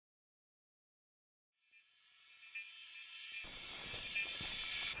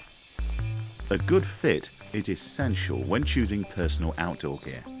A good fit is essential when choosing personal outdoor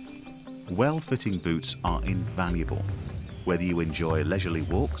gear. Well-fitting boots are invaluable, whether you enjoy leisurely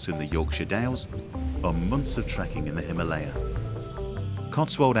walks in the Yorkshire Dales or months of trekking in the Himalaya.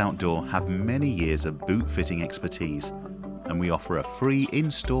 Cotswold Outdoor have many years of boot fitting expertise, and we offer a free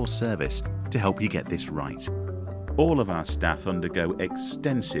in-store service to help you get this right. All of our staff undergo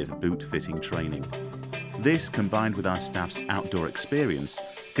extensive boot fitting training. This, combined with our staff's outdoor experience,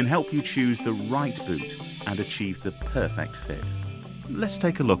 can help you choose the right boot and achieve the perfect fit. Let's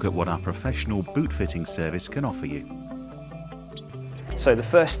take a look at what our professional boot fitting service can offer you. So the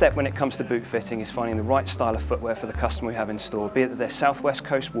first step when it comes to boot fitting is finding the right style of footwear for the customer we have in store, be it that they're southwest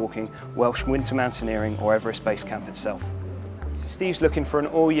coast walking, Welsh winter mountaineering or Everest Base Camp itself. Steve's looking for an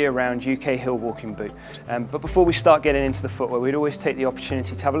all-year-round UK hill walking boot, but before we start getting into the footwear, we'd always take the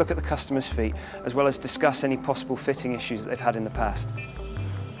opportunity to have a look at the customer's feet, as well as discuss any possible fitting issues that they've had in the past.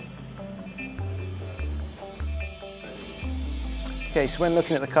 Okay, so when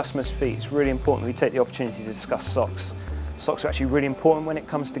looking at the customer's feet, it's really important we take the opportunity to discuss socks. Socks are actually really important when it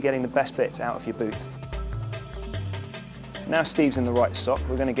comes to getting the best fits out of your boot. So now Steve's in the right sock,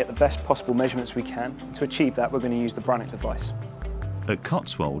 we're going to get the best possible measurements we can. To achieve that, we're going to use the Brannock device. At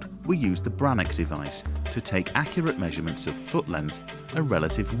Cotswold, we use the Brannock device to take accurate measurements of foot length and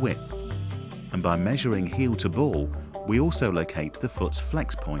relative width. And by measuring heel to ball, we also locate the foot's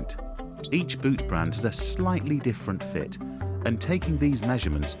flex point. Each boot brand has a slightly different fit, and taking these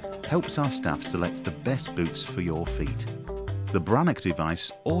measurements helps our staff select the best boots for your feet. The Brannock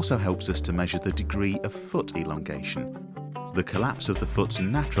device also helps us to measure the degree of foot elongation. The collapse of the foot's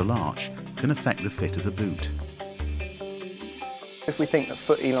natural arch can affect the fit of the boot. If we think that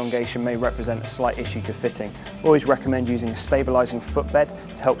foot elongation may represent a slight issue to fitting, we always recommend using a stabilising footbed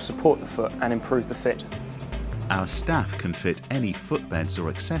to help support the foot and improve the fit. Our staff can fit any footbeds or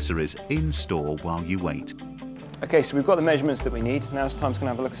accessories in store while you wait. Okay, so we've got the measurements that we need. Now it's time to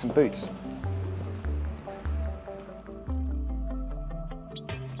have a look at some boots.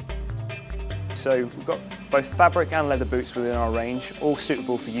 So we've got both fabric and leather boots within our range, all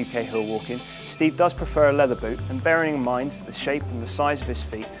suitable for UK hill walking. Steve does prefer a leather boot, and bearing in mind the shape and the size of his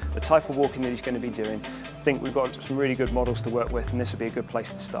feet, the type of walking that he's going to be doing, I think we've got some really good models to work with, and this would be a good place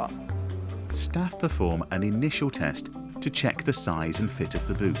to start. Staff perform an initial test to check the size and fit of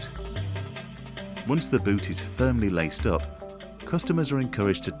the boot. Once the boot is firmly laced up, customers are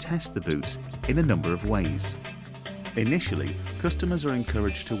encouraged to test the boots in a number of ways. Initially, customers are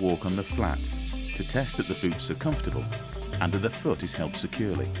encouraged to walk on the flat to test that the boots are comfortable and that the foot is held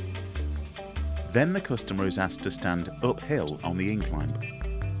securely. Then the customer is asked to stand uphill on the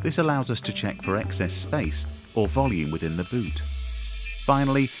incline. This allows us to check for excess space or volume within the boot.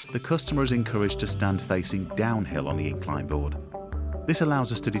 Finally, the customer is encouraged to stand facing downhill on the incline board. This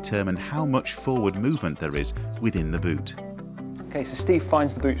allows us to determine how much forward movement there is within the boot. Okay, so Steve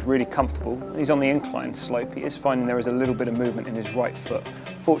finds the boots really comfortable. He's on the incline slope. He is finding there is a little bit of movement in his right foot.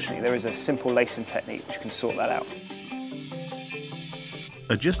 Fortunately, there is a simple lacing technique which can sort that out.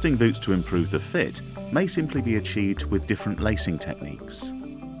 Adjusting boots to improve the fit may simply be achieved with different lacing techniques.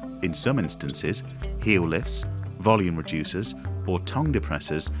 In some instances, heel lifts, volume reducers, or tongue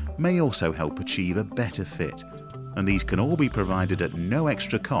depressors may also help achieve a better fit, and these can all be provided at no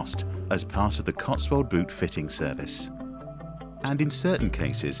extra cost as part of the Cotswold boot fitting service. And in certain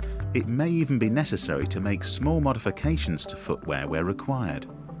cases, it may even be necessary to make small modifications to footwear where required.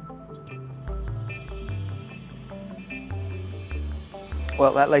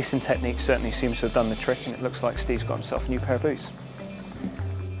 Well, that lacing technique certainly seems to have done the trick, and it looks like Steve's got himself a new pair of boots.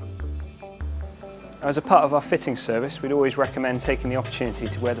 As a part of our fitting service, we'd always recommend taking the opportunity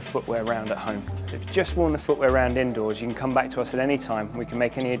to wear the footwear round at home. So if you've just worn the footwear round indoors, you can come back to us at any time, and we can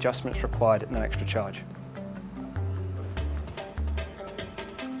make any adjustments required at no extra charge.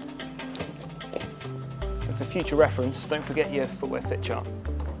 And for future reference, don't forget your footwear fit chart.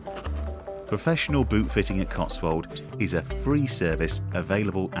 Professional boot fitting at Cotswold is a free service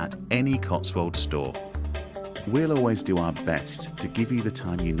available at any Cotswold store. We'll always do our best to give you the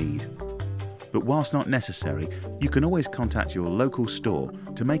time you need. But whilst not necessary, you can always contact your local store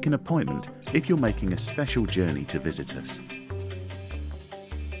to make an appointment if you're making a special journey to visit us.